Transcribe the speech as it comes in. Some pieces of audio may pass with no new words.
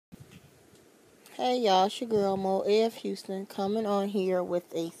Hey y'all, it's your girl Mo F. Houston coming on here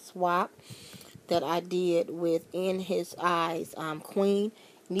with a swap that I did with In His Eyes I'm Queen.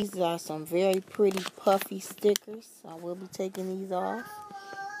 And these are some very pretty puffy stickers. I will be taking these off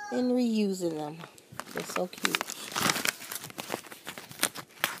and reusing them. They're so cute.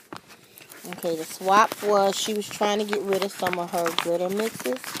 Okay, the swap was she was trying to get rid of some of her glitter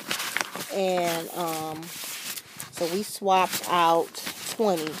mixes. And so we swapped out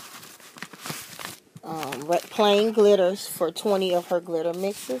 20 plain glitters for 20 of her glitter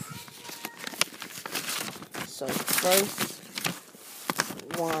mixes. So the first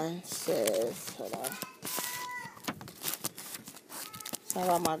one says, hold on. Sorry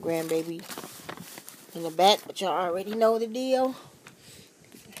about my grandbaby in the back, but y'all already know the deal.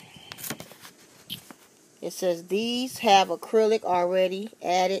 It says, these have acrylic already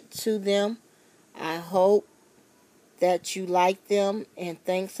added to them. I hope that you like them, and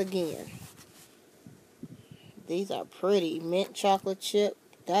thanks again. These are pretty. Mint chocolate chip.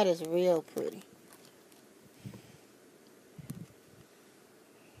 That is real pretty.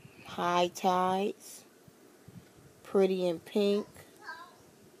 High Tides. Pretty in pink.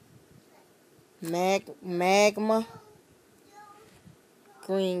 Magma.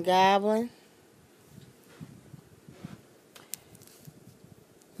 Green Goblin.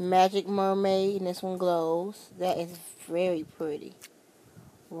 Magic Mermaid, and this one glows. That is very pretty.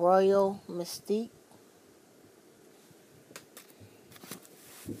 Royal Mystique.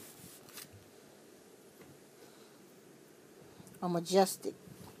 A Majestic.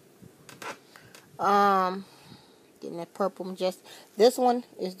 Getting that purple Majestic. This one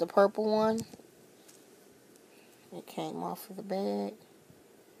is the purple one. It came off of the bag.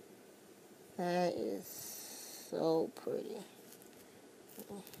 That is so pretty.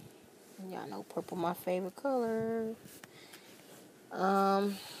 Y'all know purple my favorite color.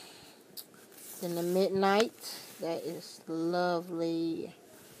 Then the Midnight. That is lovely.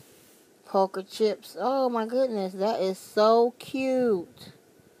 Poker chips. Oh my goodness, that is so cute.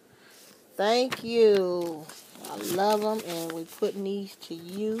 Thank you. I love them, and we're putting these to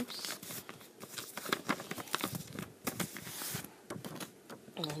use.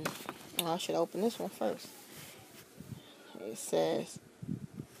 I should open this one first. It says,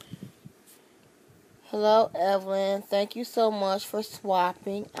 hello, Evelyn. Thank you so much for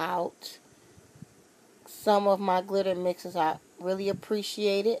swapping out some of my glitter mixes. I really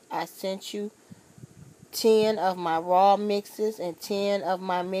appreciate it. I sent you 10 of my raw mixes and 10 of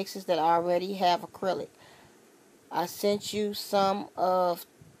my mixes that already have acrylic. I sent you some of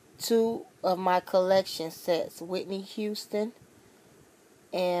 2 of my collection sets, Whitney Houston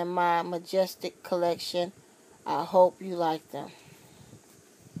and my Majestic collection. I hope you like them.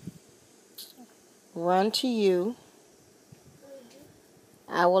 Run to you.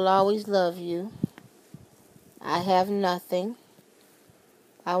 I will always love you. I have nothing.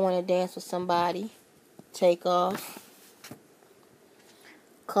 I want to dance with somebody. Take off.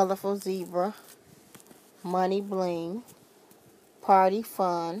 Colorful Zebra. Money Bling. Party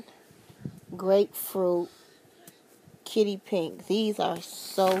Fun. Grapefruit. Kitty Pink. These are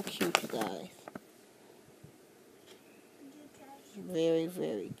so cute, you guys. Very,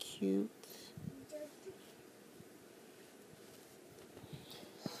 very cute.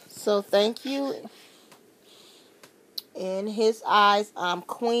 So thank you. In His Eyes I'm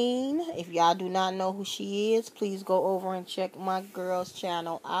Queen. If y'all do not know who she is, please go over and check my girl's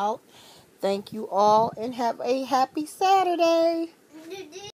channel out. Thank you all, and have a happy Saturday.